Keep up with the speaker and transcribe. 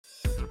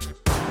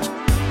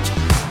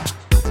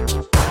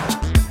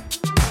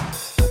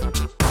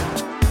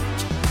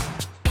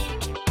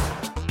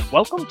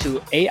Welcome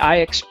to AI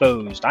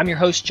Exposed. I'm your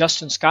host,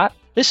 Justin Scott.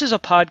 This is a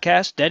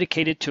podcast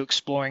dedicated to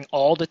exploring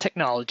all the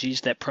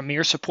technologies that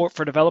premier support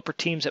for developer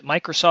teams at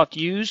Microsoft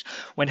use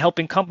when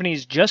helping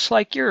companies just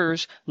like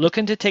yours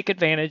looking to take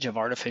advantage of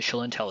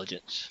artificial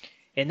intelligence.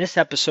 In this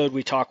episode,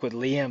 we talk with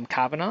Liam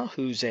Kavanagh,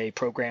 who's a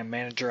program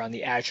manager on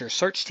the Azure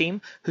Search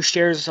team, who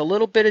shares a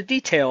little bit of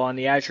detail on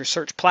the Azure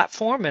Search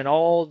platform and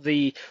all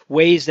the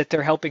ways that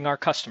they're helping our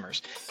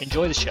customers.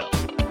 Enjoy the show.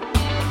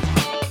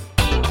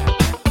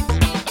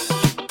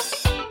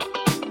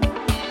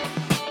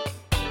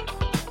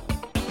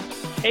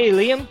 Hey,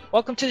 Liam,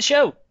 welcome to the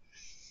show.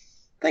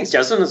 Thanks,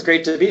 Justin. It's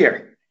great to be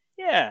here.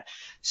 Yeah.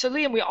 So,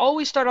 Liam, we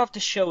always start off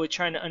the show with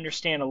trying to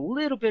understand a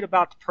little bit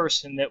about the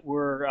person that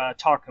we're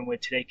talking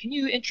with today. Can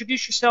you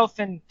introduce yourself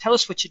and tell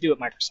us what you do at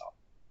Microsoft?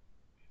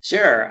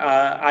 Sure.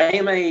 I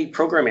am a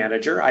program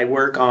manager. I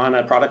work on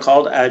a product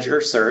called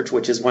Azure Search,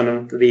 which is one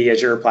of the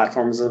Azure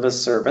platforms of a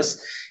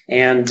service.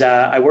 And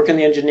I work in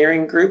the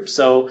engineering group.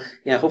 So,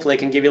 hopefully I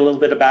can give you a little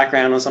bit of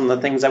background on some of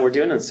the things that we're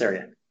doing in this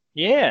area.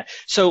 Yeah.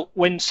 So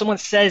when someone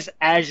says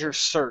Azure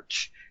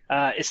Search,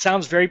 it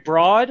sounds very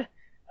broad,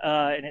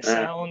 and it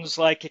sounds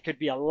like it could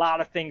be a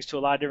lot of things to a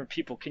lot of different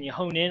people. Can you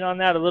hone in on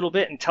that a little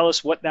bit and tell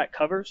us what that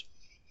covers?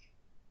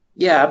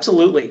 Yeah,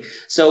 absolutely.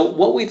 So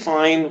what we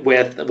find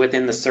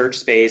within the search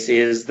space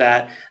is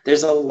that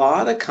there's a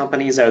lot of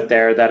companies out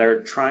there that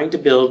are trying to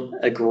build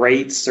a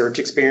great search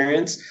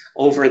experience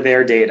over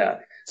their data.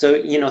 So,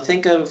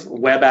 think of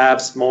web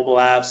apps, mobile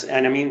apps,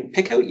 and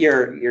pick out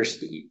your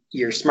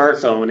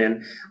smartphone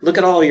and look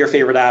at all of your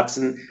favorite apps,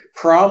 and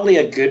probably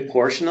a good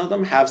portion of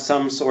them have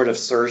some sort of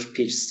search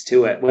piece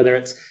to it, whether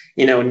it's,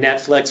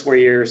 Netflix where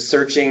you're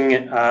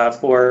searching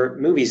for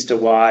movies to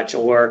watch,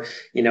 or,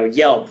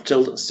 Yelp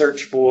to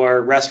search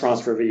for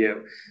restaurants for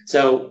review.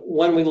 So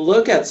when we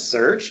look at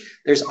search,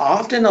 there's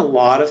often a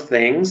lot of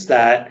things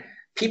that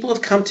people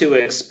have come to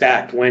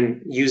expect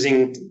when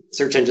using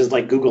search engines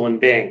like Google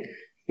and Bing.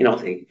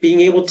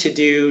 Being able to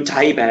do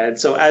type ahead.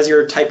 So as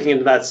you're typing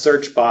into that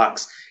search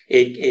box,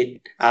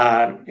 it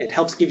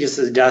helps give you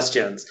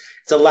suggestions.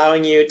 It's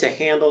allowing you to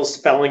handle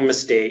spelling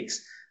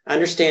mistakes,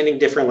 understanding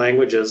different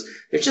languages.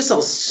 There's just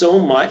so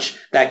much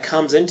that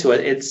comes into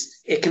it.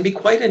 It can be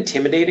quite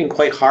intimidating,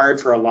 quite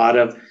hard for a lot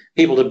of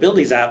people to build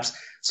these apps.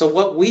 So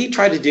what we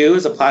try to do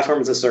as a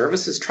platform as a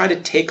service is try to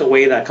take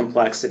away that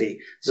complexity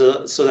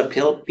so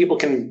that people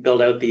can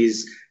build out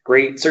these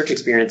great search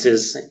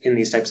experiences in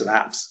these types of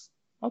apps.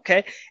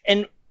 Okay.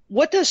 And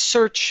what does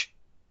search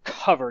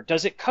cover?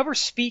 Does it cover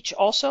speech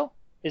also?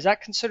 Is that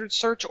considered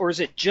search, or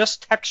is it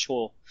just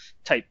textual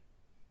type?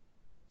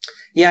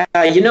 Yeah,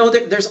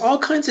 there's all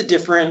kinds of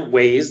different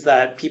ways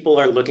that people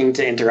are looking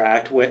to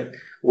interact with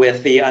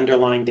the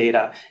underlying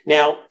data.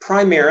 Now,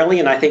 primarily,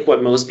 and I think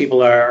what most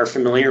people are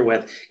familiar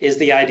with, is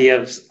the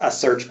idea of a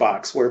search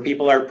box where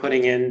people are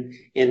putting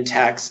in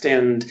text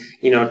and,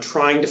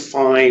 trying to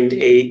find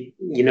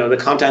the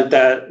content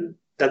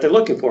that they're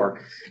looking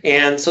for.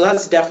 And so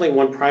that's definitely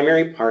one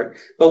primary part.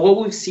 But what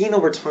we've seen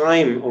over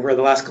time, over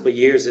the last couple of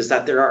years, is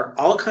that there are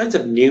all kinds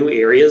of new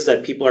areas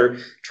that people are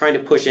trying to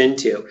push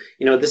into.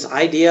 This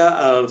idea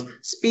of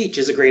speech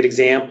is a great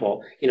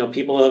example.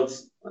 People have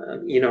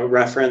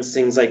referenced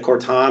things like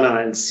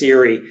Cortana and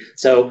Siri,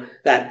 so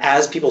that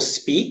as people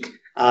speak,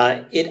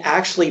 it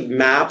actually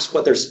maps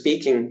what they're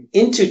speaking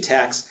into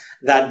text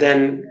that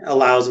then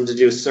allows them to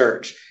do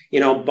search.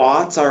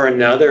 Bots are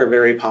another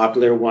very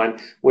popular one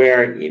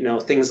where,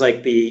 things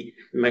like the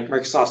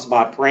Microsoft's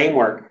bot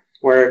framework,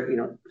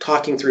 where,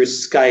 talking through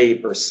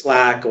Skype or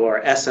Slack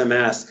or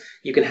SMS,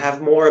 you can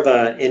have more of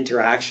an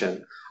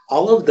interaction.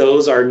 All of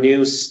those are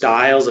new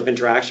styles of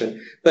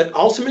interaction. But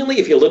ultimately,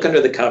 if you look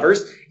under the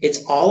covers,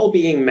 it's all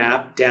being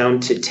mapped down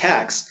to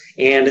text,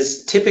 and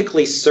it's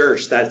typically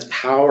search that's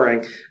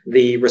powering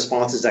the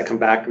responses that come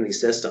back from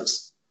these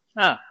systems.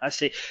 Ah, I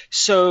see.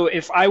 So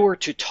if I were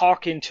to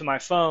talk into my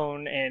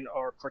phone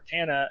or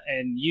Cortana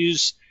and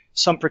use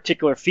some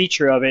particular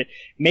feature of it,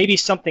 maybe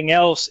something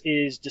else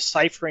is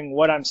deciphering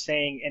what I'm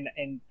saying,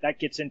 and that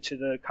gets into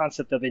the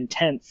concept of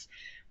intents.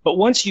 But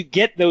once you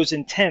get those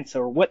intents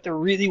or what they're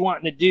really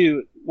wanting to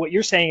do, what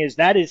you're saying is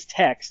that is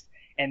text,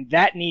 and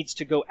that needs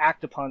to go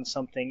act upon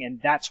something,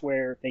 and that's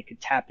where they could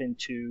tap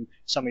into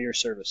some of your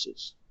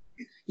services.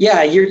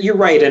 Yeah, you're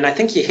right, and I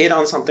think you hit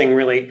on something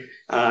really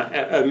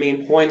a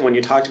main point when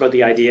you talked about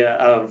the idea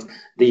of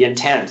the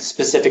intent,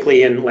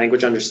 specifically in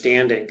language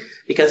understanding.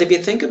 Because if you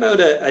think about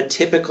a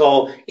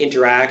typical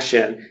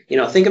interaction,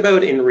 think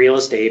about in real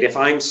estate. If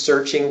I'm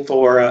searching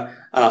for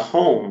a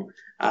home,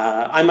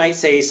 I might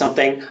say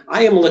something.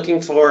 I am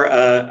looking for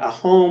a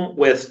home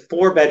with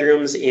 4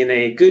 bedrooms in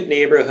a good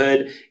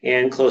neighborhood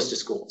and close to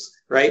schools,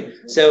 right?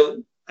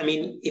 So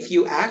if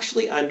you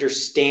actually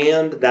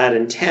understand that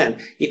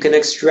intent, you can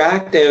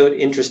extract out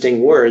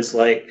interesting words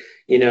like,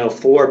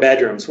 4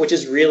 bedrooms, which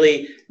is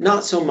really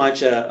not so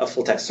much a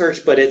full text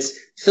search, but it's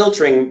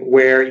filtering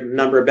where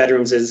number of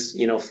bedrooms is,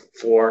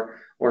 4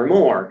 or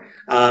more.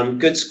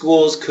 Good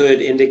schools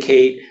could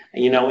indicate,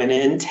 an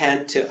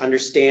intent to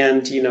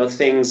understand,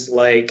 things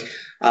like,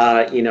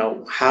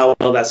 how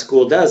well that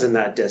school does in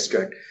that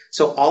district.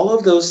 So all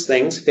of those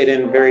things fit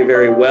in very,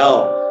 very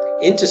well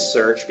into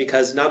search,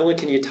 because not only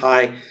can you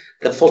tie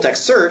the full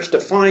text search to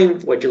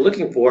find what you're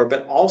looking for,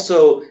 but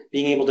also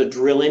being able to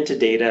drill into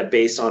data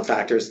based on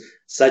factors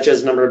such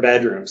as number of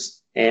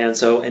bedrooms. And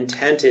so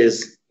intent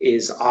is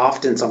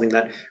often something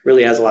that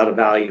really has a lot of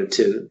value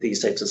to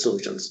these types of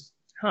solutions.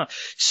 Huh.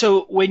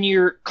 So when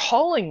you're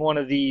calling one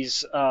of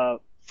these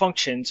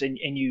functions and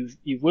you've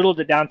whittled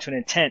it down to an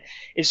intent,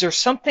 is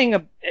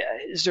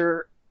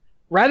there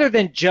rather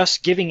than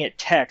just giving it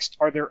text,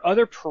 are there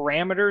other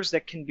parameters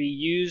that can be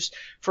used?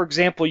 For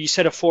example, you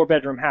said a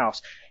 4-bedroom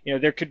house.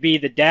 There could be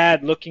the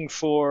dad looking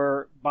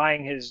for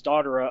buying his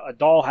daughter a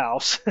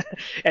dollhouse,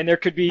 and there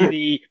could be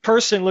the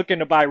person looking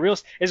to buy real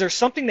estate. Is there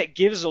something that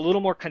gives a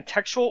little more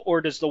contextual,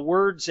 or does the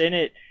words in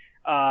it,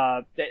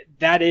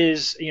 that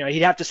is,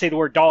 he'd have to say the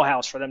word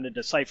dollhouse for them to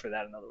decipher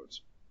that, in other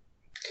words?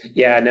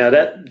 Yeah, no,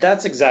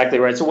 that's exactly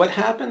right. So what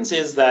happens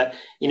is that,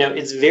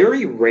 it's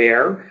very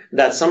rare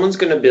that someone's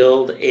going to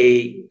build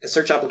a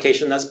search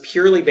application that's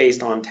purely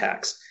based on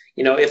text.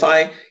 If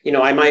I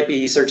might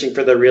be searching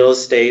for the real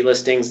estate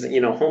listings,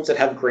 homes that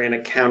have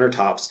granite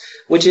countertops,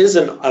 which is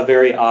a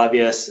very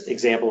obvious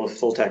example of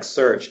full text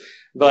search.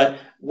 But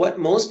what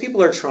most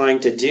people are trying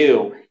to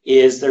do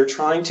is they're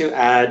trying to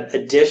add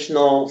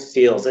additional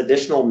fields,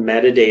 additional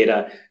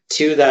metadata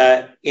to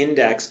that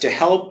index to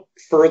help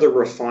further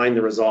refine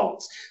the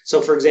results.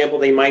 So for example,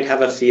 they might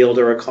have a field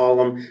or a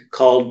column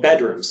called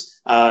bedrooms.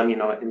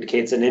 It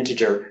indicates an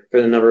integer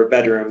for the number of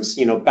bedrooms,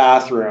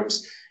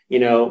 bathrooms.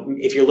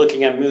 If you're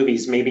looking at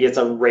movies, maybe it's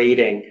a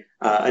rating,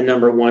 a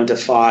number 1 to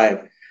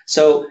 5.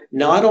 So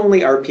not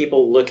only are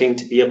people looking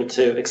to be able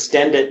to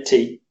extend it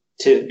to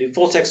do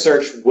full text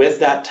search with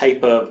that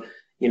type of,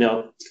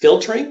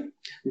 filtering,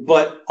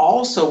 but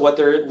also what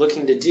they're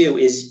looking to do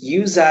is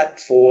use that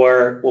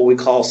for what we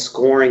call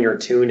scoring or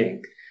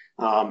tuning.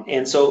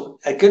 And so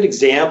a good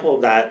example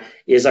of that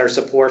is our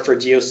support for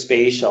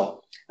geospatial.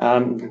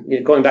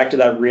 Going back to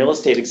that real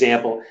estate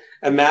example,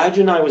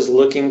 imagine I was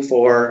looking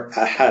for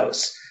a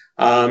house.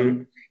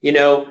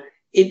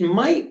 It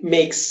might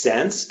make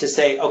sense to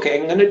say, okay,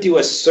 I'm going to do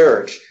a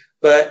search,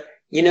 but,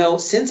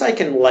 since I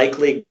can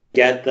likely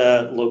get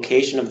the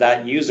location of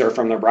that user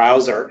from the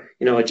browser,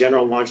 a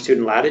general longitude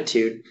and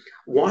latitude,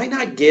 why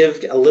not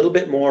give a little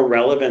bit more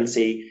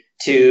relevancy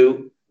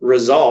to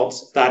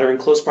results that are in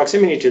close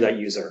proximity to that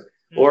user?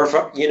 Or if,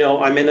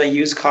 I'm in a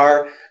used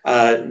car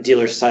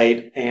dealer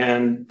site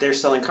and they're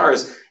selling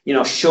cars,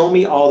 show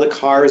me all the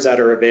cars that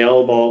are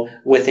available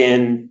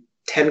within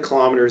 10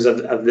 kilometers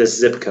of this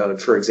zip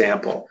code, for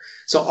example.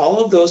 So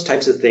all of those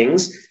types of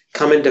things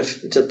come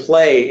into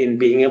play in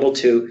being able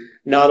to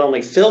not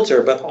only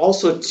filter, but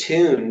also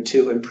tune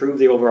to improve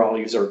the overall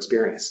user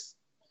experience.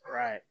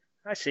 Right.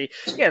 I see.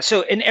 Yeah.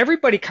 So, and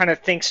everybody kind of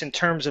thinks in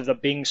terms of the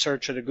Bing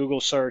search or the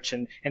Google search,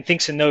 and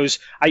thinks in those.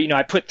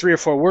 I put 3 or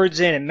 4 words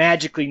in, and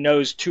magically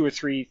knows 2 or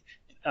 3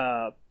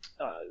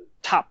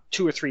 top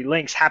 2 or 3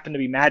 links happen to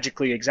be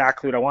magically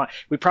exactly what I want.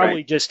 We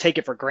probably just take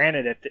it for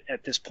granted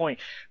at this point.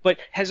 But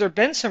has there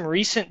been some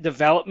recent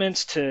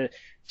developments to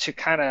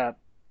kind of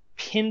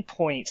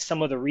pinpoint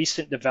some of the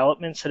recent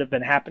developments that have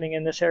been happening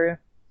in this area?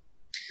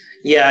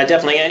 Yeah,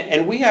 definitely.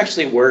 And we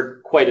actually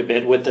work quite a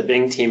bit with the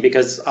Bing team,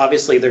 because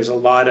obviously there's a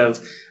lot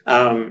of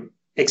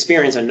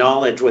experience and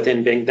knowledge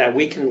within Bing that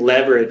we can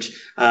leverage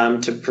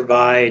to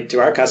provide to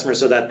our customers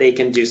so that they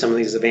can do some of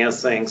these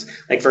advanced things.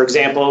 Like, for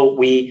example,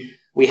 we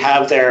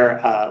have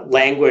their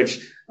language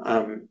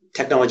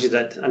technology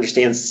that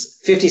understands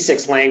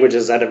 56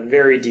 languages at a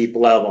very deep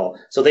level.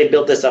 So they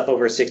built this up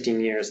over 16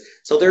 years.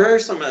 So there are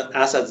some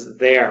assets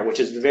there, which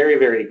is very,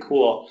 very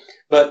cool.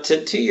 But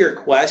to your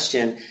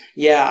question,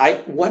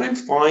 what I'm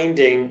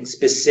finding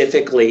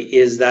specifically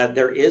is that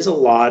there is a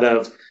lot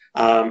of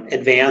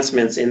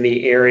advancements in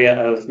the area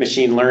of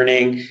machine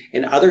learning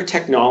and other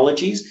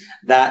technologies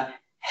that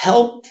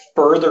help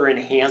further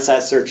enhance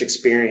that search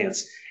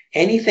experience.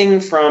 Anything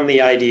from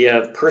the idea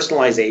of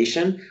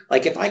personalization,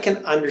 like if I can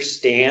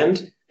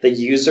understand the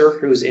user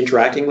who's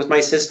interacting with my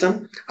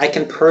system, I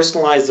can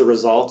personalize the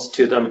results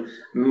to them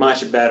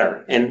much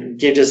better and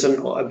give us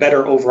a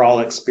better overall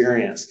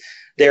experience.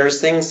 There's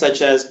things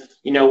such as,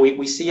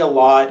 we see a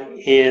lot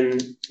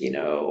in,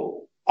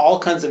 all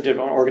kinds of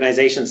different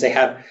organizations. They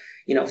have,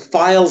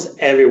 files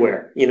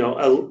everywhere.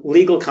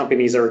 Legal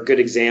companies are a good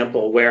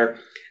example where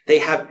they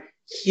have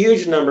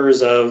huge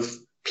numbers of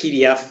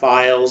PDF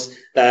files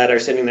that are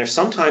sitting there.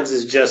 Sometimes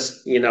it's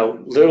just,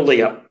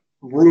 literally a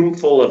room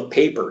full of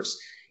papers.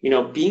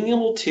 Being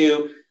able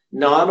to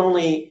not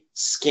only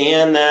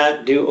scan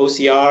that, do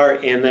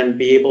OCR, and then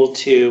be able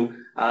to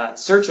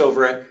search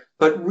over it,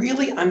 but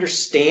really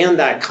understand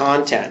that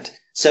content.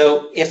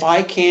 So if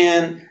I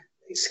can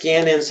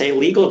scan in, say,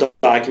 legal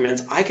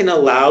documents, I can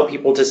allow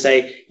people to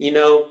say,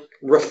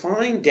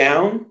 refine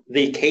down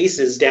the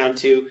cases down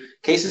to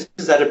cases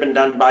that have been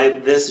done by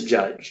this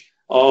judge,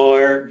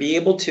 or be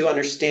able to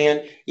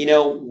understand,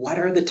 what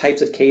are the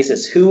types of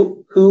cases,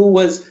 who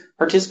was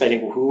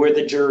participating, who were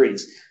the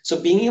juries.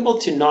 So being able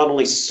to not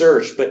only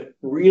search, but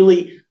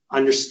really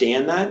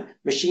understand that,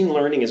 machine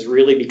learning has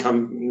really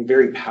become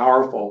very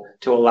powerful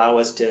to allow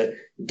us to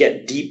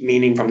get deep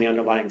meaning from the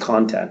underlying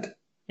content.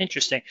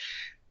 Interesting.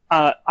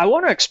 I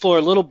want to explore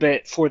a little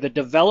bit for the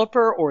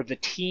developer or the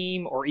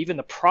team or even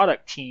the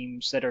product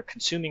teams that are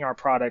consuming our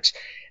products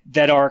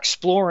that are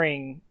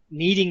exploring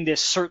needing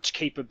this search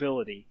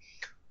capability.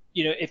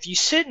 If you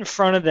sit in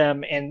front of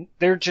them and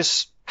they're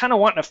just kind of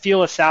wanting to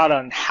feel us out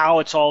on how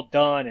it's all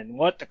done and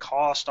what the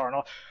costs are and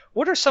all,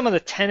 what are some of the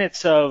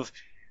tenets of,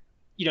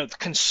 the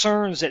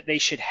concerns that they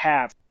should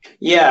have?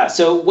 Yeah,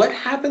 so what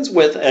happens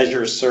with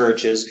Azure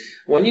Search is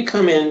when you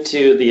come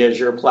into the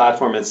Azure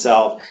platform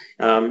itself,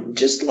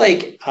 just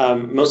like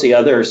most of the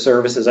other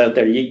services out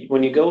there,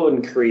 when you go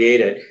and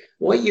create it,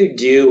 what you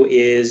do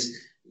is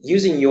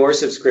using your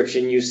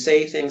subscription, you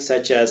say things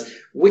such as,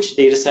 which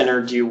data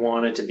center do you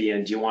want it to be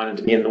in? Do you want it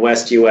to be in the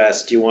West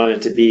US? Do you want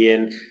it to be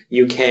in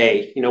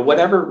UK?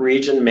 Whatever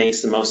region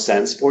makes the most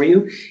sense for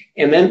you.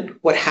 And then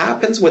what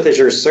happens with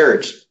Azure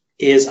Search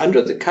is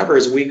under the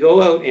covers, we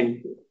go out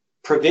and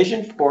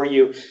provision for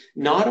you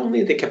not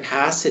only the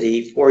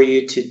capacity for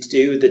you to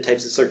do the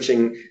types of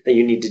searching that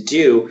you need to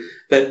do,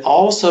 but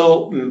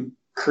also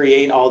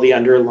create all the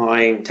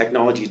underlying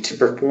technology to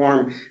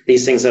perform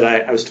these things that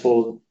I was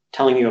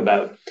telling you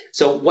about.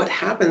 So what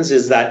happens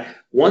is that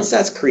once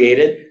that's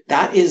created,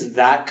 that is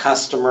that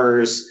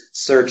customer's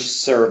search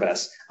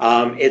service.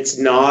 It's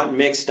not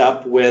mixed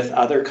up with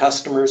other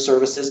customer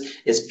services.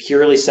 It's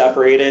purely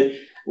separated.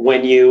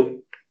 When you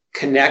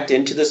connect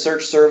into the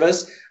search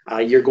service,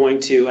 you're going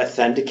to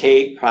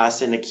authenticate,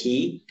 pass in a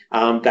key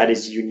that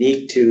is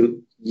unique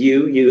to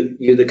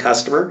you, the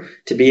customer,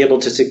 to be able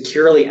to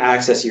securely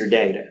access your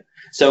data.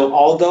 So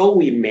although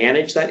we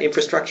manage that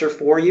infrastructure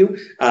for you,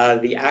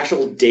 the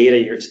actual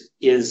data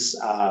is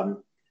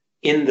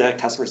in the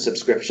customer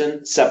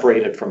subscription,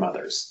 separated from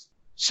others.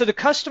 So the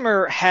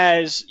customer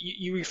has,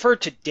 you refer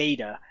to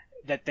data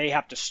that they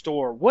have to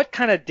store. What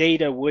kind of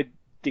data would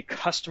the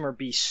customer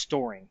be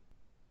storing?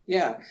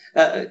 Yeah,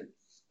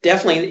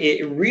 definitely.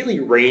 It really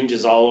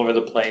ranges all over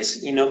the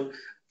place.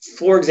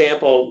 For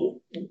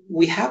example,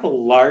 we have a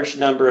large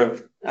number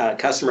of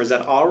customers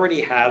that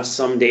already have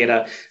some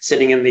data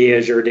sitting in the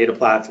Azure data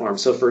platform.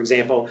 So for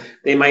example,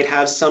 they might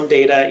have some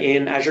data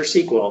in Azure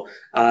SQL,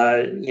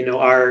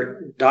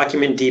 our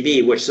document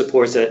DB, which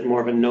supports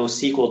more of a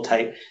NoSQL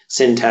type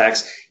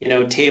syntax,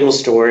 table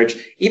storage,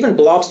 even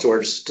blob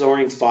storage,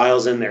 storing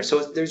files in there.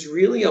 So there's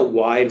really a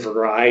wide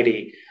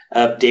variety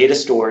of data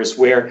stores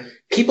where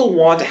people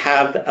want to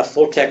have a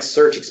full text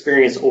search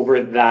experience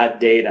over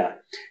that data.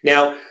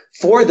 Now,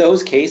 for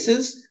those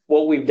cases,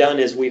 what we've done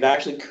is we've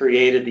actually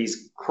created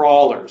these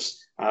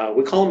crawlers.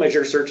 We call them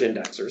Azure Search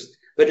Indexers,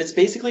 but it's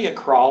basically a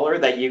crawler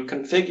that you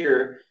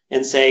configure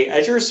and say,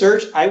 Azure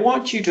Search, I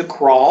want you to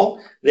crawl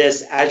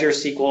this Azure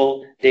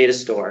SQL data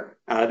store,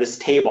 this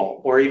table,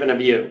 or even a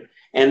view.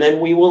 And then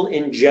we will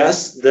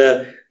ingest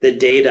the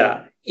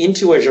data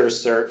into Azure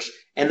Search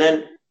and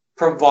then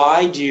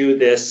provide you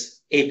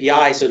this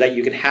API so that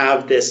you can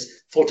have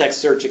this full text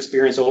search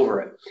experience over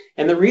it.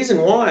 And the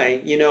reason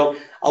why,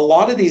 a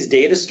lot of these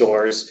data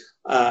stores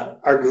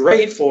are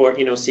great for,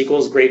 SQL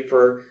is great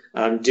for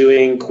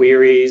doing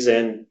queries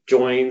and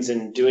joins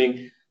and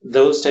doing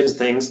those types of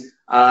things,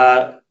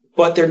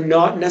 but they're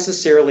not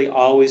necessarily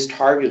always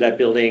targeted at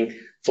building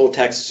full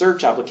text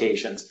search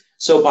applications.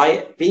 So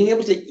by being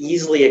able to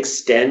easily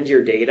extend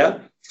your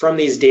data from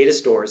these data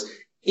stores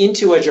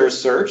into Azure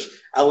Search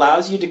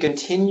allows you to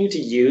continue to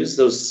use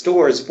those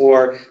stores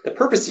for the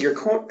purpose that you're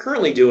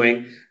currently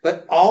doing,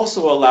 but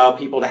also allow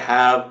people to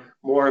have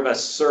more of a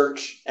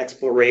search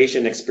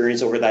exploration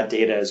experience over that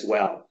data as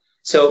well.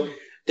 So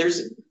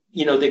there's,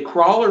 the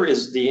crawler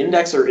the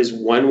indexer is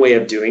one way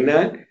of doing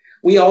that.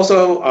 We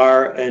also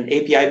are an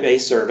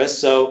API-based service.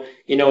 So,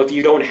 if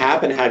you don't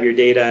happen to have your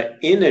data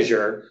in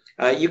Azure,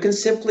 you can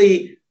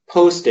simply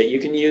post it. You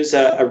can use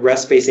a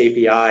REST-based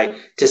API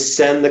to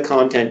send the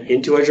content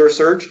into Azure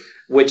Search,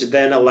 which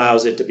then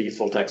allows it to be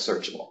full text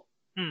searchable.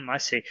 I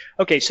see.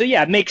 Okay, so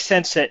yeah, it makes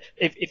sense that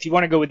if you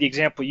want to go with the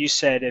example you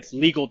said, if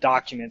legal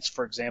documents,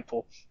 for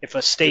example, if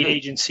a state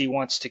agency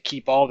wants to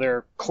keep all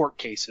their court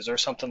cases or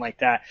something like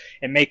that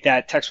and make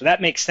that text, well,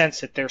 that makes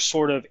sense that they're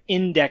sort of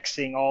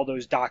indexing all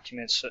those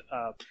documents.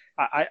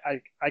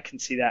 I can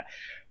see that.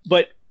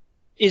 But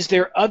is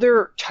there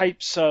other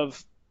types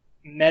of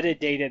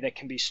metadata that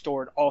can be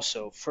stored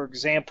also? For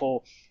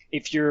example,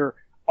 if you're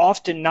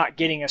often not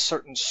getting a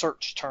certain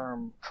search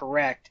term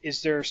correct,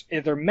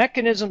 are there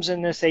mechanisms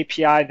in this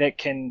API that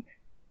can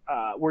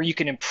where you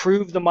can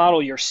improve the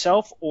model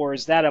yourself, or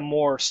is that a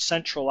more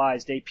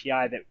centralized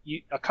API that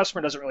a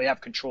customer doesn't really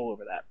have control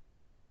over that?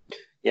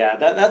 Yeah,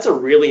 that's a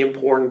really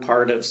important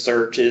part of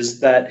search is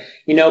that,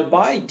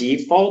 by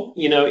default,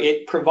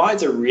 it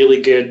provides a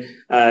really good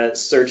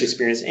search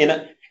experience.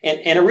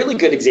 And a really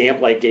good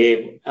example I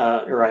gave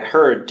or I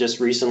heard just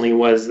recently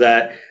was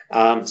that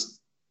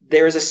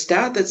there's a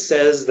stat that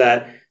says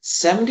that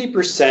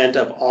 70%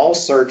 of all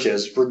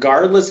searches,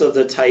 regardless of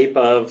the type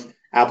of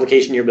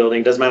application you're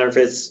building, doesn't matter if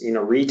it's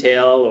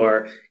retail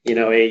or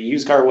a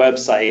used car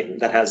website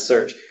that has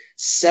search,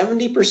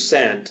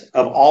 70%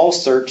 of all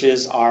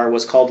searches are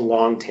what's called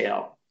long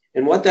tail.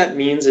 And what that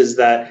means is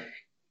that,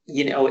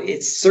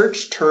 it's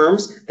search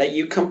terms that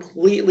you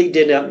completely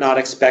did not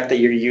expect that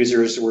your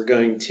users were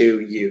going to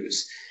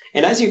use.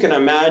 And as you can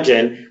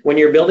imagine, when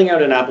you're building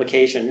out an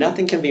application,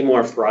 nothing can be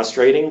more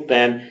frustrating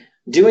than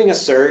doing a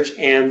search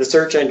and the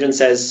search engine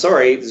says,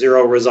 sorry,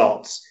 0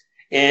 results.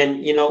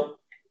 And,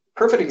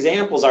 perfect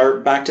examples are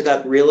back to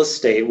that real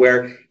estate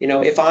where,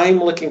 if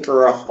I'm looking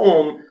for a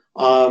home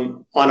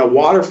on a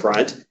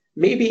waterfront,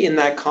 maybe in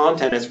that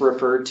content it's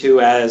referred to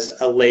as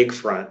a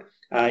lakefront.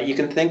 You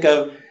can think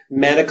of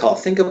medical,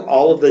 think of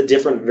all of the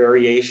different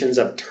variations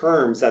of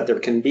terms that there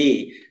can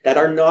be that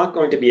are not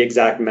going to be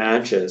exact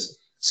matches.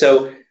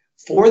 So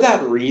for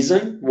that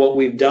reason, what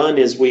we've done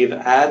is we've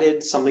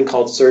added something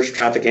called search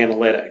traffic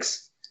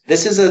analytics.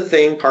 This is a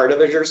thing, part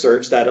of Azure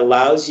Search, that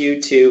allows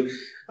you to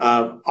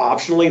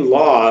optionally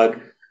log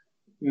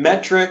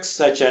metrics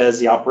such as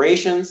the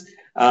operations,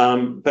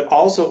 but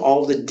also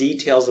all the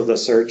details of the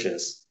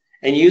searches.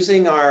 And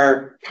using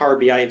our Power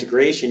BI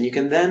integration, you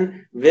can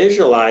then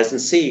visualize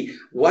and see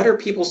what are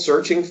people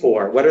searching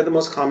for, what are the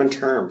most common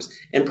terms,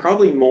 and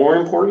probably more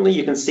importantly,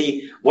 you can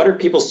see what are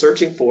people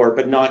searching for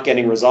but not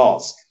getting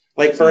results.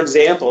 Like, for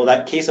example,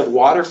 that case of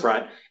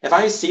waterfront, if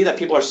I see that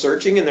people are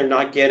searching and they're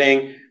not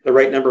getting the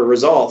right number of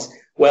results,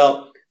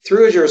 well,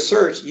 through Azure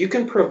Search, you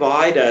can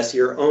provide us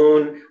your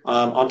own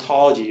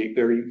ontology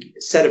or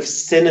set of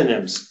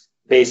synonyms,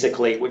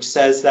 basically, which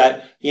says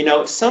that,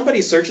 if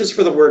somebody searches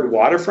for the word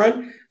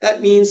waterfront,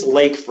 that means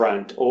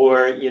lakefront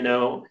or,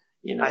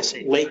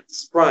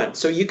 lakefront.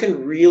 So you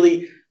can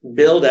really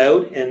build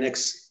out and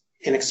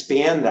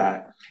expand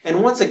that.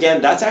 And once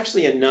again, that's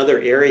actually another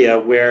area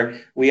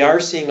where we are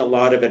seeing a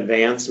lot of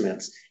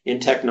advancements in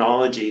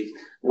technology,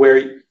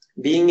 where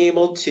being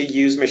able to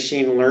use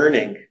machine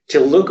learning to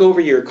look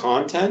over your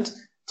content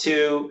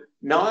to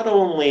not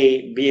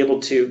only be able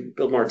to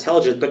build more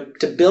intelligence, but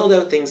to build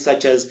out things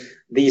such as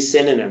these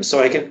synonyms.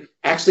 So I can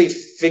actually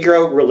figure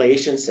out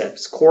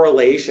relationships,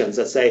 correlations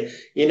that say,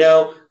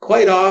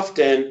 quite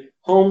often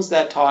homes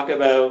that talk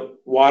about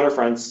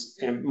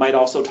waterfronts might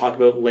also talk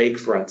about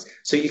lakefronts.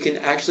 So you can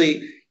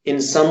actually,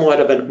 in somewhat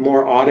of a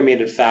more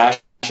automated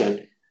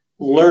fashion,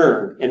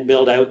 learn and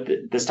build out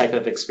this type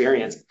of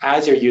experience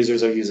as your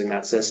users are using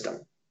that system.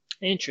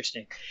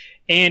 Interesting.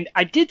 And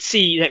I did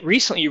see that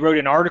recently you wrote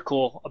an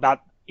article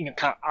about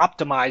kind of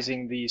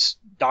optimizing these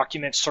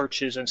document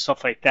searches and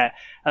stuff like that.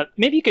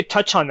 Maybe you could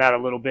touch on that a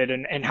little bit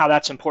and how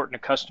that's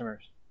important to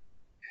customers.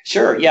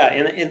 Sure, yeah,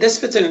 and this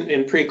fits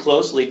in pretty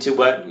closely to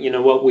what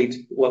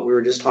we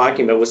were just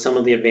talking about with some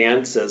of the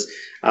advances.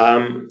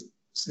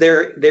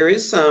 There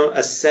is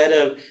a set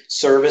of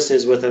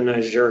services within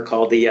Azure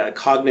called the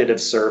cognitive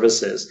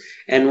services,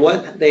 and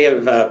what they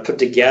have put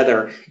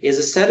together is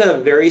a set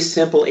of very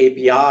simple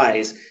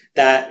APIs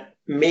that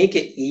make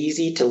it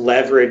easy to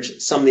leverage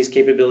some of these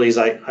capabilities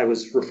I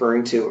was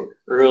referring to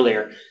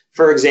earlier.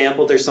 For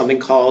example, there's something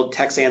called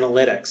text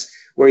analytics,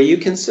 where you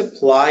can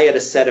supply it a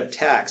set of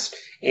text,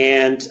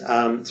 and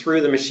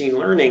through the machine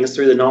learning,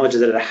 through the knowledge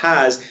that it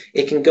has,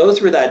 it can go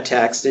through that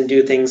text and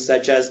do things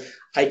such as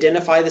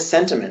identify the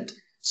sentiment.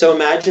 So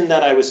imagine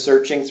that I was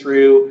searching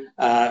through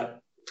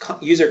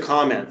user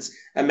comments.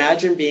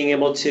 Imagine being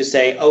able to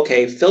say,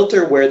 okay,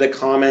 filter where the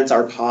comments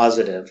are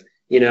positive,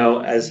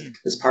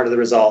 as part of the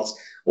results.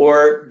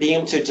 Or being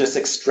able to just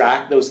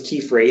extract those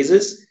key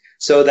phrases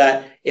so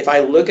that if I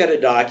look at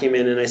a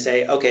document and I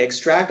say, okay,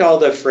 extract all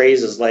the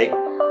phrases like,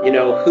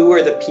 who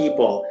are the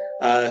people,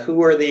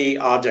 who are the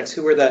objects,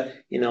 who are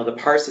the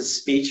parts of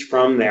speech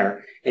from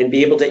there, and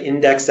be able to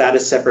index that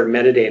as separate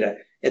metadata.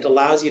 It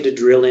allows you to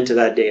drill into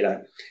that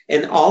data.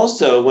 And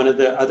also, one of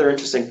the other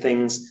interesting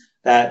things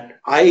that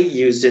I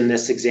used in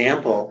this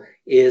example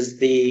is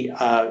the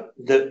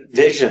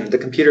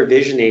computer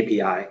vision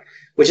API,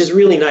 which is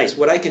really nice.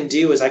 What I can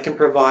do is I can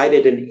provide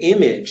it an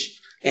image,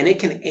 and it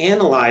can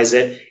analyze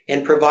it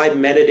and provide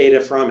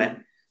metadata from it.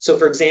 So,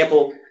 for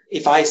example,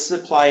 if I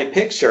supply a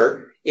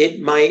picture,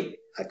 it might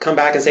come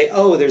back and say,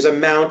 oh, there's a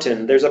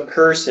mountain, there's a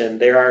person,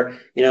 there are,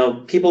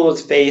 people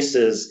with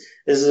faces.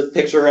 This is a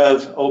picture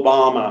of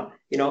Obama.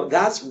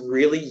 That's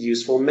really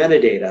useful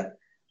metadata.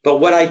 But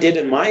what I did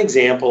in my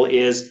example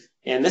is,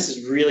 and this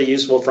is really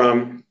useful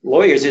from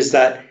lawyers, is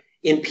that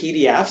in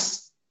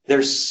PDFs,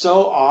 there's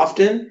so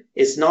often,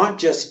 it's not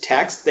just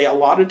text. A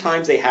lot of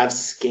times they have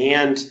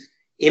scanned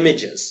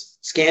images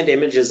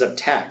of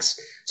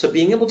text. So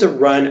being able to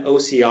run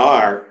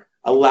OCR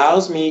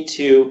allows me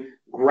to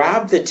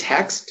grab the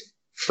text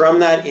from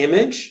that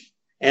image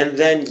and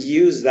then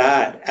use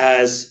that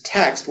as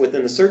text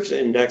within the search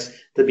index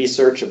to be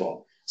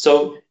searchable.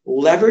 So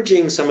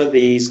leveraging some of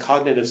these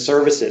cognitive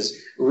services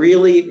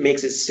really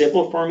makes it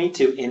simple for me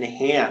to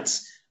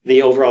enhance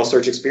the overall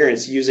search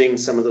experience using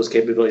some of those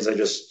capabilities I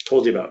just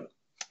told you about.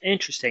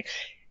 Interesting.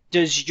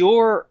 Does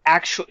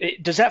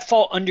that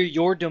fall under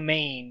your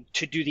domain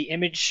to do the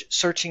image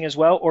searching as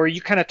well, or are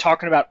you kind of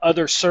talking about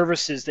other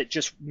services that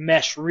just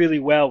mesh really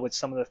well with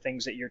some of the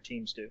things that your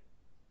teams do?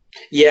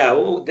 Yeah,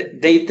 well,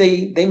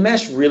 they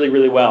mesh really,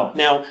 really well.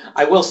 Now,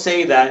 I will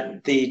say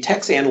that the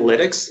text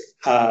analytics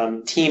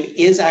team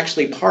is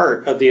actually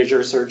part of the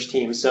Azure Search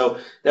team. So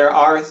there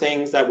are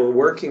things that we're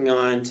working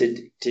on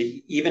to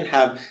even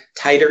have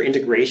tighter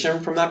integration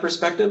from that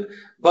perspective.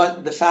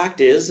 But the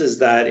fact is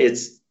that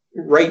it's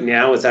right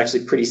now it's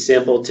actually pretty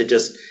simple to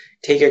just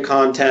take your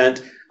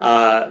content,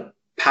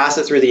 pass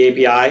it through the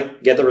API,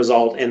 get the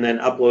result, and then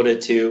upload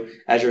it to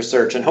Azure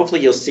Search. And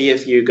hopefully you'll see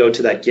if you go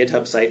to that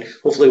GitHub site,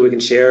 hopefully we can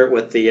share it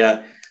with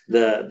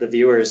the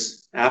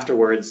viewers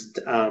afterwards.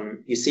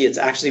 You see it's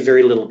actually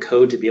very little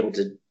code to be able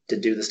to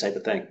do this type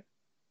of thing.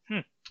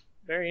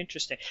 Very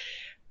interesting.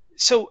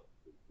 So,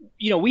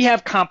 we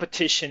have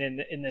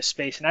competition in this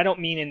space, and I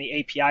don't mean in the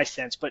API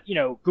sense, but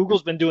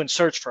Google's been doing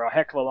search for a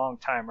heck of a long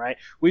time, right?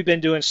 We've been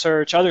doing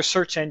search. Other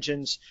search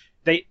engines,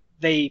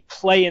 they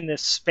play in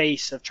this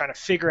space of trying to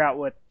figure out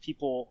what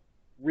people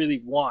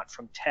really want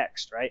from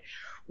text, right?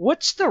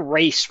 What's the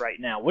race right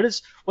now?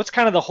 What's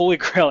kind of the holy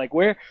grail? Like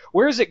where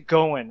is it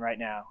going right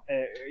now?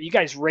 Are you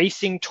guys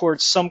racing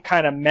towards some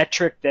kind of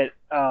metric that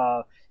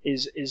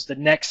is the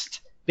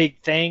next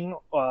big thing,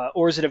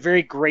 or is it a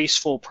very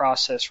graceful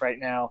process right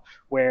now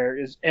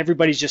where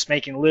everybody's just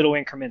making little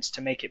increments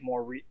to make it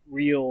more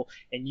real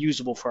and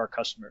usable for our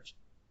customers?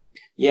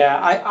 Yeah,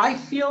 I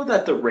feel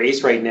that the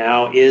race right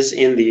now is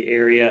in the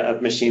area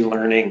of machine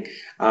learning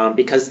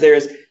because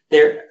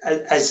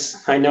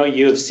as I know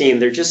you have seen,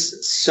 there's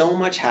just so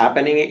much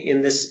happening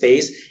in this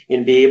space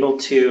and be able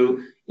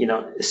to,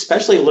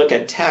 especially look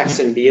at text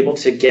and be able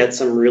to get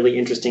some really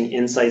interesting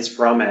insights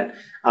from it.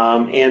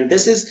 And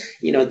this is,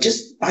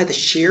 just by the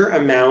sheer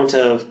amount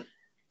of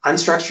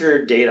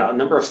unstructured data, a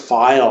number of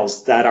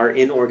files that are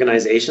in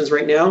organizations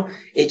right now,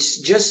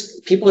 it's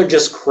just people are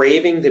just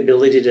craving the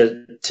ability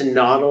to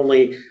not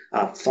only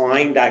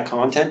find that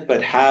content,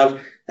 but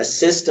have a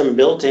system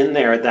built in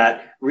there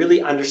that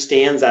really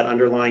understands that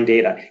underlying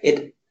data.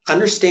 It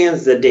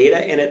understands the data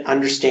and it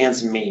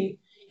understands me.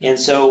 And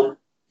so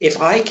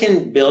if I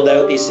can build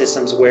out these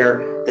systems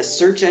where the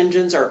search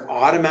engines are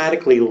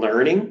automatically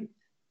learning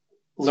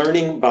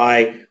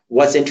by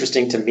what's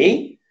interesting to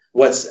me,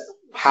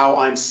 how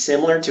I'm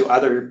similar to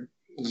other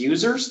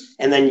users,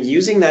 and then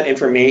using that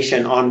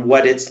information on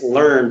what it's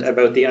learned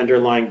about the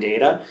underlying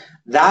data,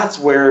 that's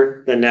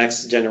where the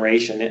next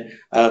generation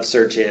of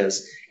search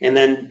is. And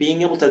then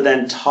being able to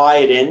then tie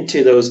it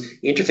into those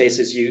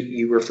interfaces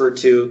you referred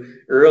to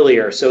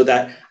earlier so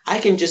that I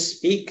can just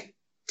speak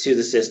to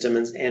the system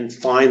and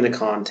find the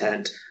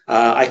content.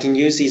 I can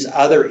use these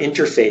other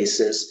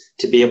interfaces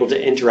to be able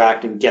to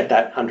interact and get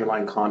that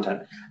underlying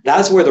content.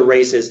 That's where the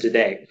race is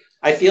today.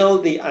 I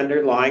feel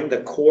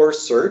the core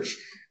search,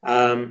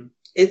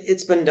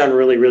 it's been done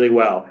really, really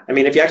well. I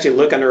mean, if you actually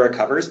look under our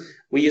covers,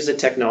 we use a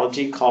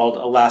technology called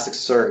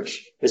Elasticsearch.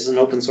 This is an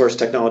open source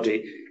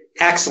technology,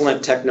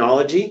 excellent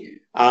technology,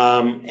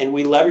 and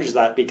we leverage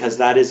that because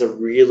that is a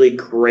really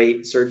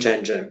great search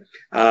engine.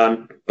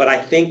 But I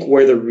think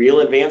where the real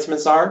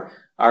advancements are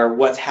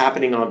what's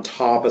happening on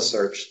top of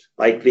search,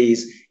 like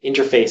these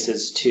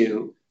interfaces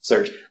to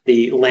search,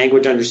 the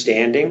language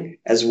understanding,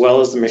 as well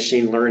as the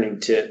machine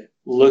learning to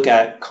look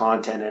at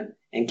content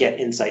and get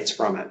insights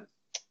from it.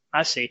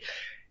 I see.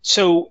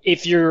 So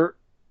if you're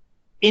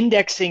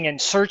indexing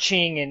and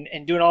searching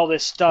and doing all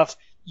this stuff,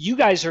 you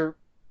guys are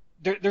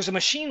there's a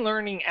machine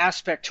learning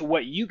aspect to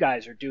what you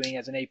guys are doing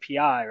as an API,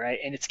 right?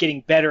 And it's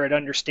getting better at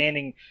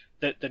understanding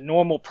the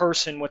normal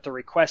person what they're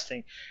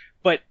requesting.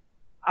 But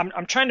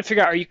I'm trying to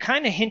figure out, are you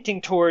kind of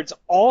hinting towards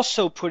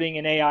also putting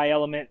an AI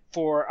element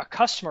for a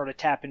customer to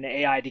tap into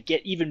AI to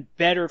get even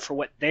better for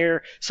what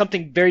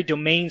something very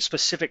domain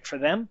specific for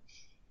them?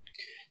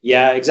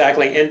 Yeah,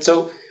 exactly. And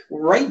so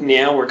right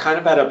now we're kind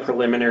of at a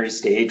preliminary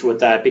stage with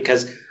that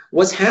because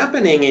what's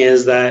happening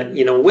is that,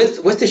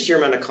 with the sheer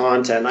amount of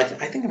content, I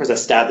think there was a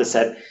stat that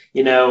said,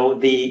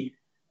 the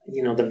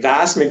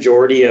vast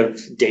majority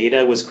of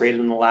data was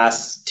created in the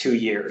last 2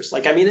 years.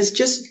 It's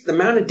just the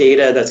amount of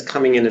data that's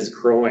coming in is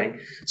growing.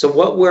 So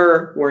what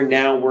we're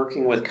now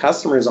working with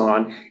customers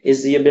on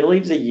is the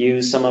ability to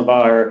use some of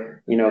our,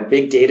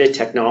 big data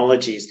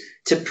technologies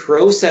to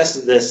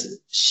process this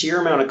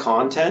sheer amount of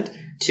content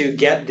to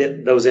get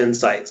those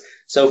insights.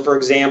 So for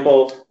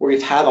example,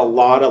 we've had a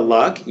lot of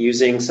luck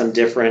using some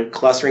different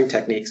clustering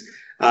techniques.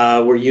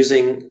 We're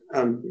using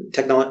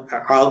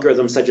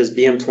algorithms such as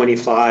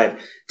BM25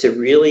 to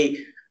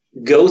really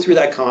go through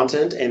that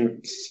content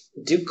and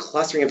do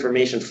clustering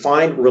information,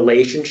 find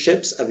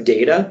relationships of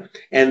data,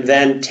 and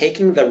then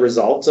taking the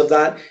results of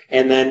that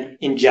and then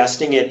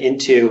ingesting it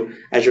into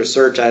Azure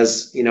Search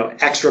as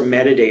extra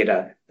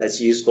metadata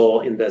that's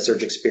useful in the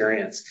search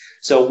experience.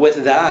 So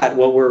with that,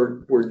 what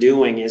we're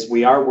doing is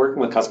we are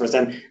working with customers,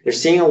 and they're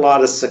seeing a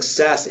lot of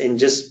success in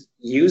just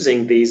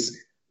using these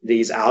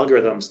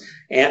algorithms,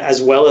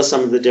 as well as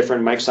some of the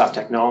different Microsoft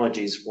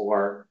technologies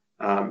for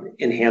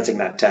enhancing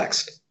that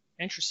text.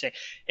 Interesting.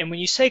 And when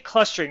you say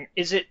clustering,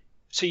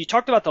 so you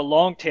talked about the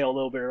long tail a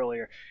little bit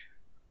earlier.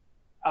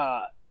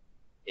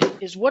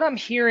 Is what I'm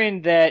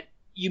hearing that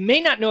you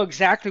may not know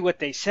exactly what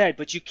they said,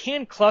 but you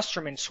can cluster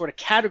them and sort of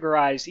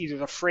categorize either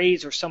the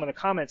phrase or some of the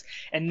comments.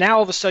 And now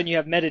all of a sudden you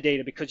have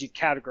metadata because you've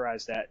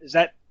categorized that. Is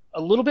that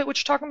a little bit what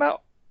you're talking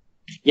about?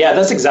 Yeah,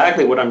 that's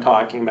exactly what I'm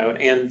talking about.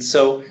 And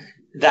so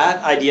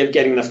that idea of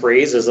getting the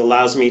phrases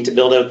allows me to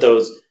build out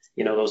those,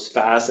 those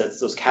facets,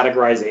 those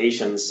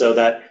categorizations, so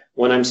that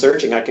when I'm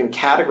searching, I can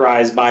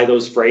categorize by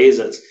those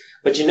phrases.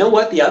 But you know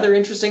what? The other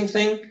interesting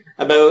thing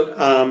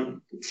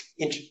about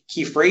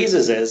key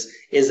phrases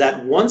is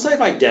that once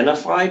I've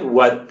identified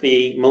what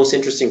the most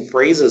interesting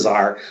phrases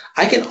are,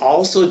 I can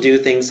also do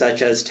things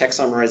such as text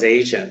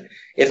summarization.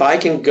 If I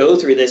can go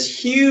through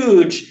this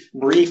huge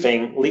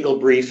briefing, legal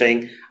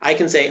briefing, I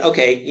can say,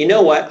 okay, you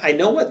know what? I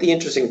know what the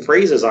interesting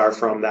phrases are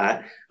from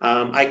that.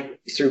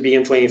 Through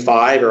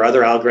BM25 or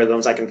other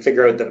algorithms, I can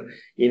figure out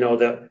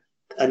the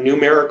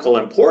numerical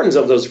importance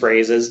of those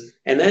phrases.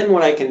 And then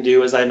what I can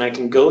do is I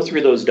can go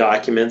through those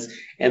documents,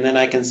 and then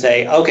I can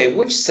say, okay,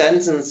 which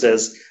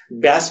sentences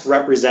best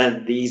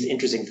represent these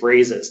interesting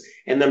phrases,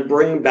 and then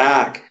bring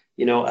back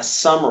a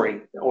summary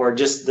or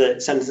just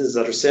the sentences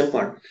that are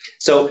simpler.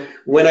 So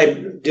when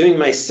I'm doing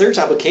my search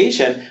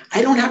application,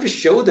 I don't have to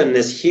show them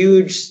this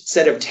huge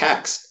set of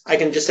text. I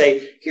can just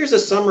say, here's a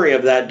summary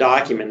of that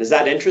document. Is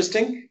that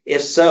interesting?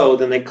 If so,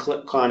 then they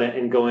click on it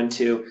and go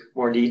into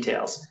more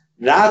details.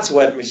 That's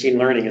what machine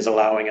learning is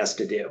allowing us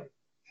to do.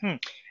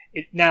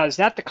 Now, is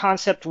that the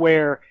concept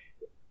where,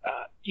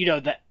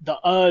 the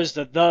us,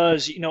 the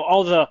thes,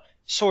 all the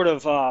sort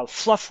of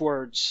fluff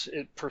words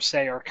per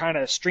se are kind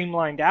of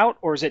streamlined out,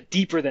 or is it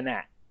deeper than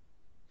that?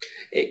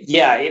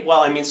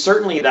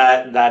 Certainly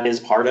that is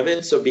part of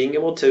it. So being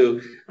able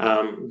to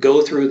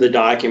go through the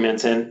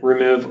documents and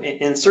remove,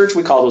 in search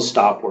we call those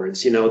stop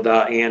words,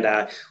 the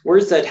and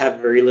words that have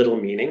very little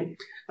meaning.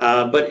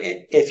 But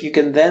if you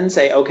can then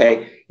say,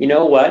 okay, you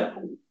know what?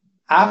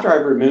 After I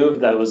remove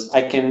those,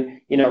 I can,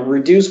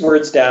 reduce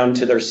words down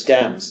to their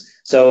stems.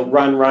 So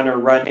run, runner,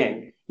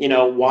 running.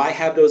 Why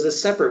have those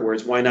as separate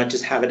words? Why not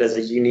just have it as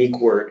a unique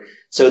word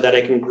so that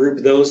I can group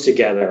those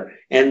together?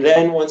 And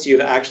then once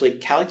you've actually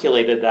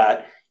calculated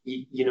that,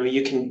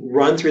 you can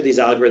run through these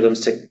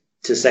algorithms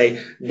to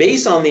say,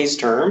 based on these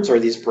terms or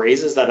these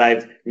phrases that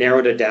I've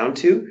narrowed it down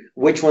to,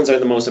 which ones are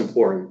the most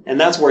important? And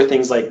that's where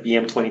things like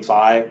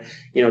BM25,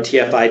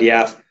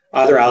 TF-IDF,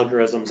 other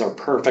algorithms are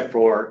perfect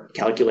for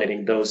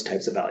calculating those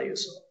types of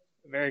values.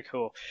 Very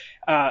cool.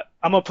 I'm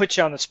going to put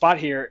you on the spot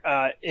here.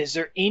 Is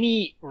there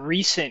any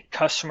recent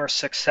customer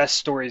success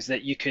stories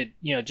that you could,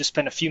 just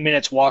spend a few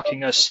minutes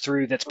walking us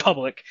through that's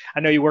public?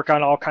 I know you work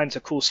on all kinds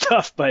of cool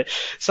stuff, but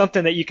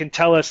something that you can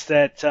tell us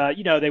that,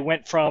 they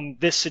went from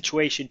this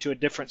situation to a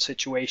different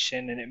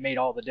situation and it made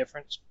all the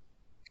difference?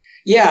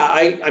 Yeah,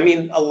 I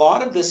mean, a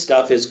lot of this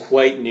stuff is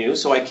quite new,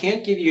 so I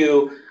can't give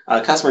you a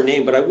customer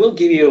name, but I will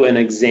give you an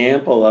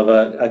example of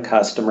a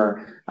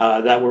customer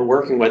that we're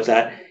working with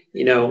that,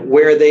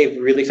 where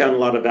they've really found a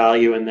lot of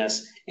value in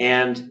this.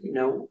 And,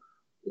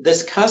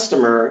 this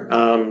customer,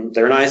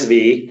 they're an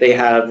ISV, they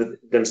have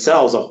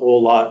themselves a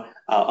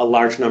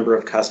large number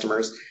of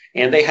customers,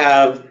 and they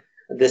have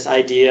this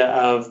idea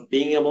of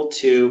being able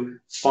to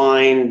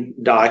find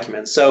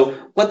documents. So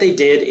what they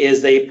did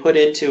is they put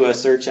into a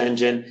search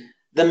engine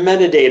the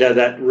metadata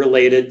that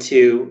related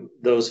to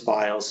those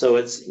files. So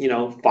it's,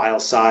 file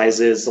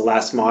sizes, the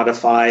last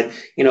modified,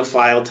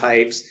 file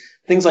types,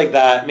 things like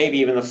that, maybe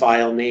even the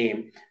file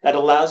name, that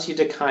allows you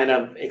to kind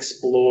of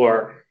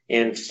explore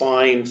and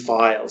find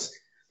files.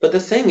 But the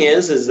thing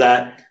is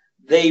that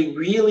they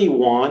really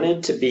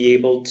wanted to be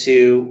able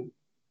to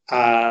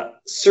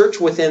search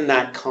within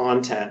that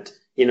content,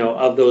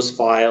 of those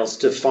files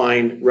to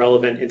find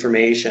relevant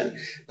information.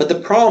 But the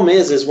problem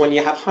is when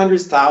you have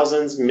hundreds,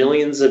 thousands,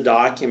 millions of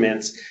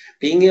documents,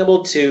 being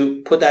able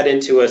to put that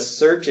into a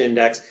search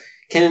index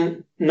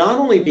can not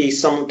only be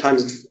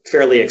sometimes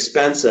fairly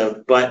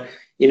expensive, but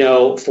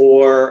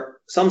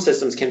for some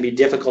systems can be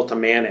difficult to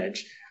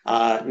manage.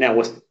 Now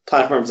with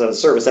platforms as a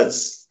service,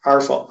 that's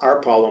our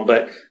problem,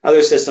 but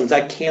other systems,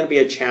 that can be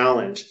a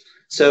challenge.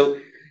 So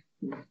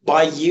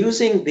by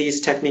using these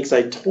techniques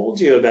I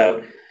told you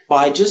about,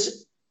 by just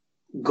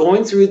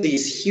going through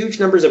these huge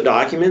numbers of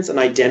documents and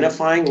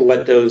identifying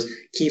what those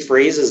key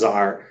phrases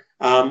are,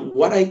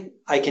 what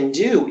I can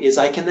do is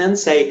I can then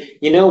say,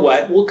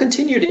 we'll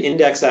continue to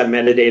index that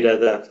metadata,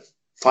 the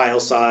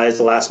file size,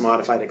 the last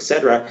modified,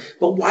 etc.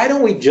 But why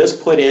don't we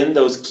just put in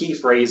those key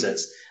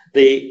phrases,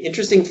 the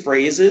interesting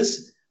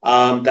phrases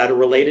that are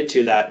related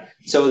to that,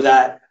 so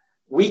that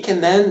we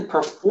can then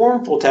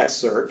perform full text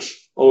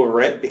search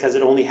over it, because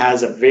it only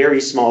has a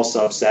very small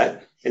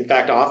subset. In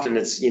fact, often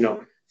it's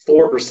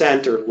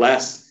 4% or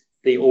less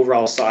the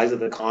overall size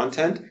of the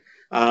content,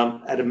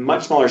 at a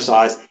much smaller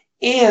size,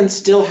 and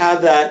still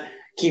have that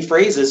key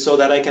phrases so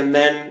that I can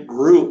then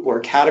group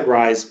or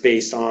categorize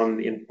based on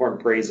the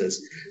important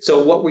phrases.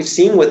 So what we've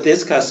seen with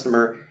this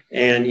customer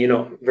and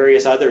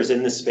various others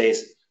in this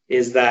space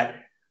is that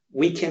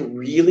we can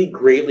really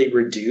greatly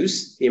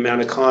reduce the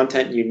amount of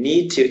content you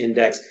need to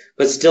index,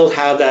 but still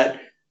have that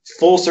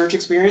full search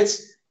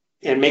experience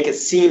and make it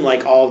seem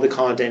like all of the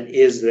content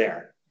is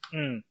there.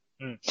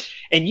 Mm.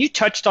 And you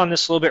touched on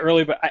this a little bit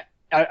earlier, but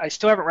I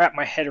still haven't wrapped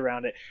my head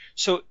around it.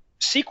 So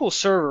SQL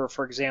Server,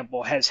 for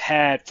example, has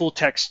had full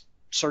text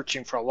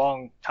searching for a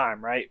long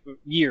time, right?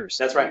 Years.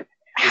 That's right.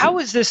 How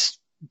is this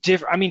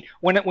different? I mean,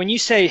 when you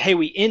say, hey,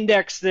 we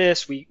index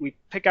this, we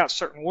pick out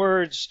certain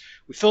words,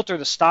 we filter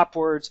the stop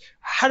words,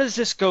 how does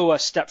this go a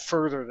step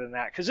further than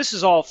that? Because this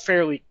is all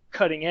fairly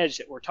cutting edge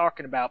that we're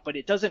talking about, but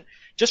it doesn't,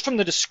 just from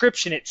the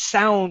description, it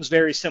sounds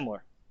very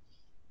similar.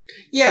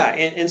 Yeah,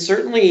 and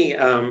certainly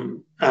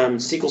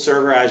SQL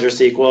Server, Azure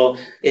SQL,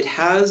 it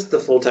has the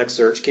full text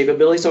search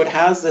capability. So it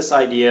has this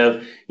idea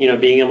of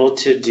being able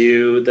to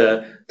do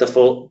the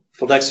full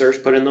text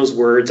search, put in those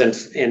words,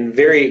 and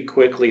very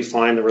quickly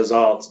find the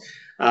results.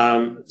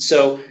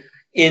 So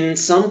in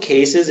some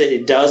cases,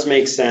 it does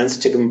make sense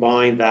to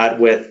combine that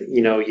with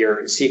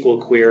your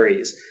SQL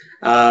queries.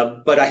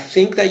 But I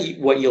think that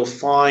what you'll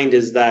find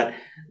is that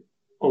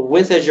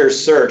with Azure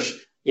Search,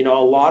 a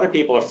lot of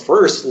people are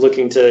first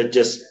looking to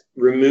just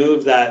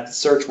remove that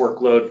search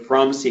workload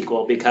from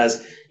SQL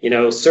because,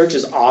 search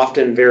is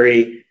often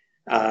very,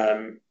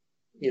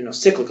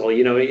 cyclical.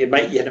 It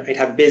might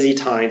have busy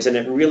times and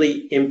it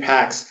really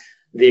impacts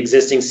the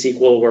existing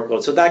SQL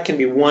workload. So that can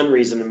be one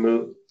reason to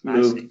move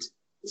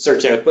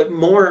search out. But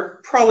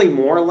probably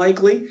more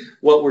likely,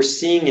 what we're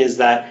seeing is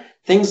that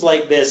things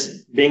like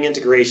this Bing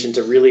integration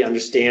to really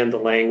understand the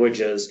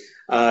languages,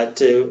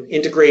 to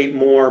integrate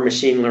more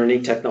machine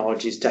learning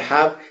technologies, to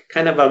have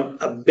kind of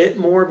a bit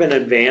more of an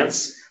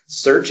advanced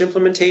search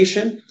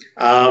implementation,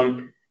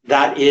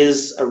 that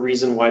is a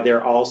reason why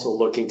they're also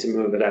looking to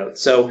move it out.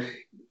 So,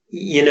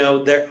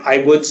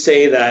 I would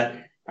say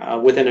that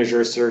within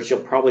Azure Search, you'll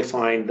probably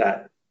find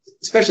that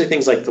especially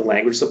things like the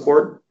language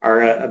support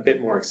are a bit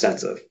more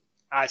extensive.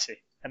 I see.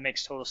 That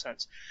makes total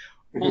sense.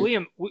 Well,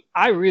 Liam,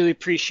 I really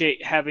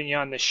appreciate having you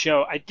on the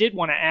show. I did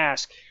want to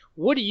ask,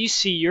 what do you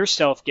see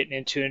yourself getting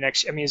into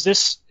next? I mean, is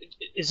this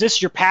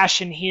your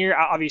passion here?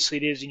 Obviously,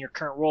 it is in your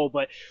current role,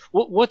 but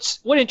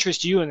what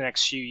interests you in the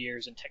next few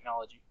years in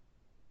technology?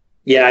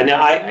 Yeah, no,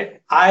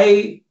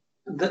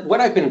 what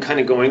I've been kind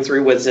of going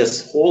through was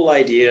this whole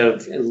idea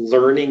of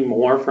learning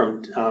more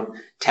from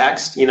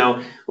text.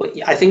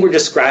 I think we're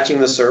just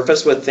scratching the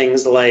surface with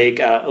things like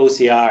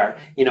OCR.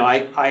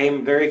 I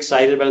am very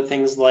excited about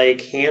things like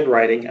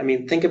handwriting. I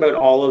mean, think about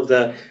all of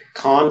the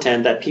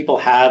content that people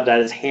have that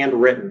is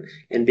handwritten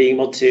and being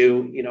able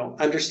to,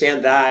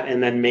 understand that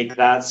and then make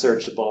that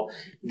searchable.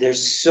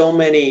 There's so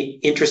many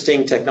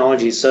interesting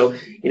technologies. So,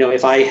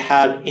 if I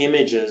have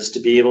images to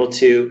be able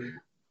to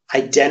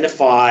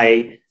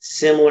identify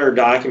similar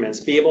documents,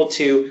 be able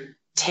to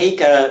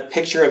take a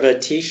picture of a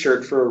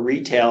t-shirt for a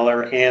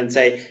retailer and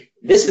say,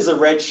 this is a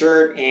red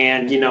shirt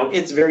and,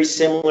 it's very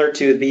similar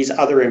to these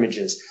other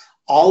images.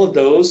 All of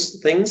those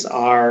things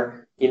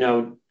are,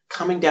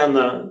 coming down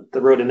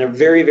the road and they're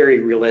very, very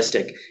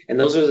realistic. And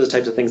those are the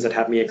types of things that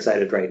have me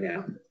excited right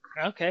now.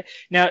 Okay.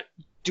 Now,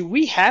 do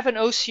we have an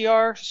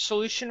OCR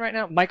solution right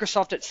now,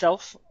 Microsoft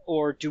itself,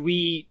 or do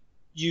we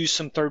use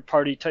some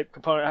third-party type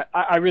component?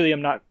 I really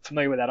am not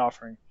familiar with that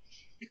offering.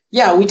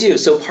 Yeah, we do.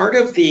 So part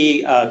of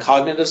the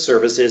cognitive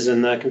services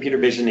in the computer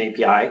vision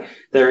API,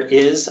 there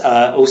is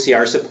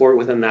OCR support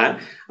within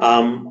that.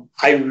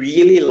 I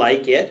really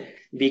like it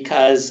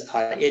because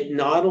it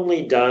not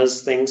only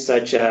does things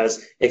such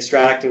as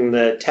extracting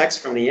the text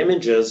from the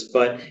images,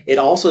 but it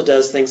also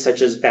does things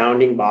such as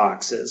bounding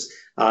boxes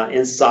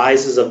and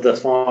sizes of the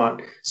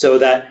font, so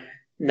that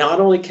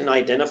not only can I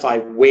identify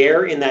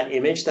where in that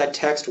image that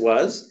text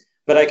was,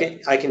 but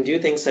I can do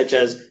things such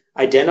as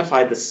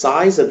identify the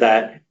size of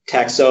that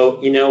text.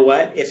 So you know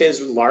what? If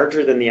it's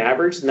larger than the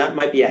average, then that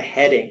might be a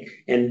heading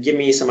and give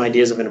me some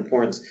ideas of an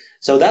importance.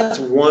 So that's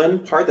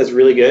one part that's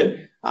really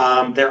good.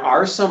 There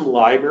are some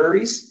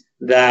libraries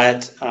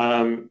that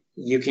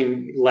you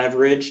can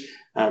leverage,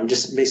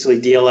 just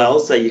basically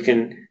DLLs that you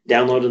can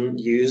download and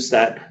use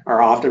that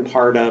are often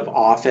part of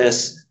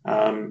Office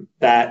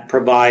that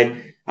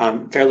provide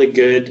fairly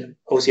good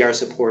OCR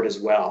support as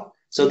well.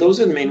 So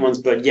those are the main ones,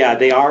 but yeah,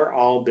 they are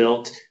all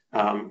built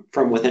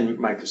from within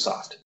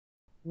Microsoft.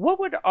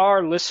 What would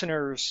our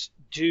listeners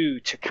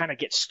do to kind of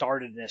get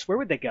started in this? Where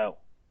would they go?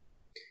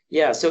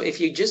 Yeah, so if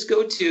you just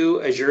go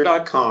to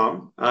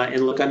azure.com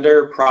and look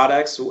under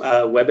products,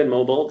 web and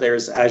mobile,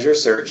 there's Azure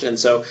Search. And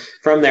so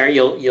from there,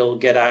 you'll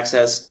get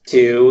access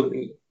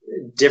to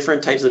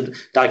different types of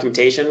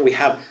documentation. We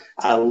have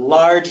a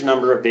large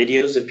number of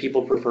videos if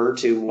people prefer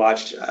to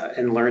watch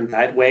and learn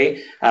that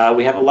way.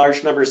 We have a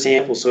large number of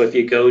samples. So if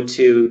you go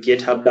to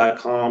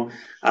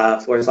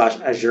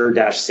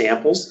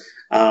github.com/Azure-samples,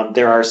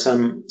 there are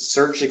some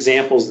search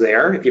examples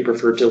there if you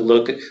prefer to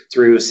look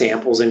through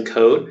samples and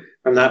code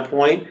from that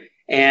point.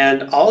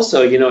 And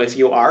also, if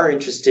you are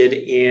interested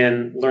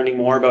in learning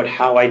more about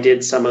how I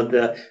did some of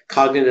the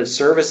cognitive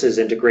services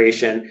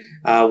integration,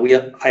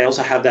 I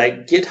also have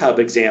that GitHub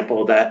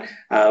example that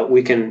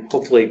we can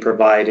hopefully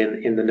provide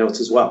in the notes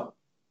as well.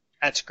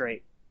 That's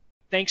great.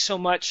 Thanks so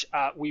much.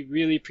 We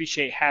really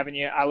appreciate having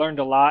you. I learned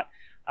a lot.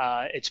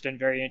 It's been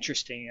very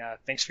interesting.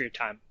 Thanks for your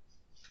time.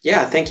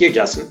 Yeah, thank you,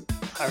 Justin.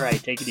 All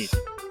right, take it easy.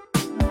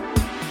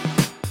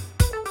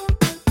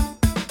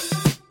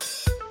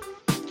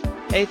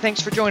 Hey,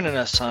 thanks for joining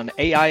us on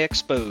AI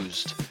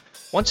Exposed.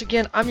 Once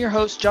again, I'm your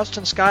host,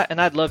 Justin Scott, and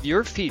I'd love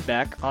your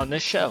feedback on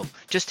this show.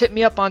 Just hit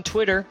me up on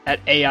Twitter at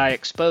AI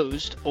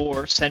Exposed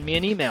or send me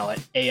an email at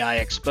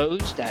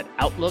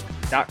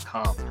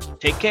aiexposed@outlook.com.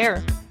 Take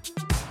care.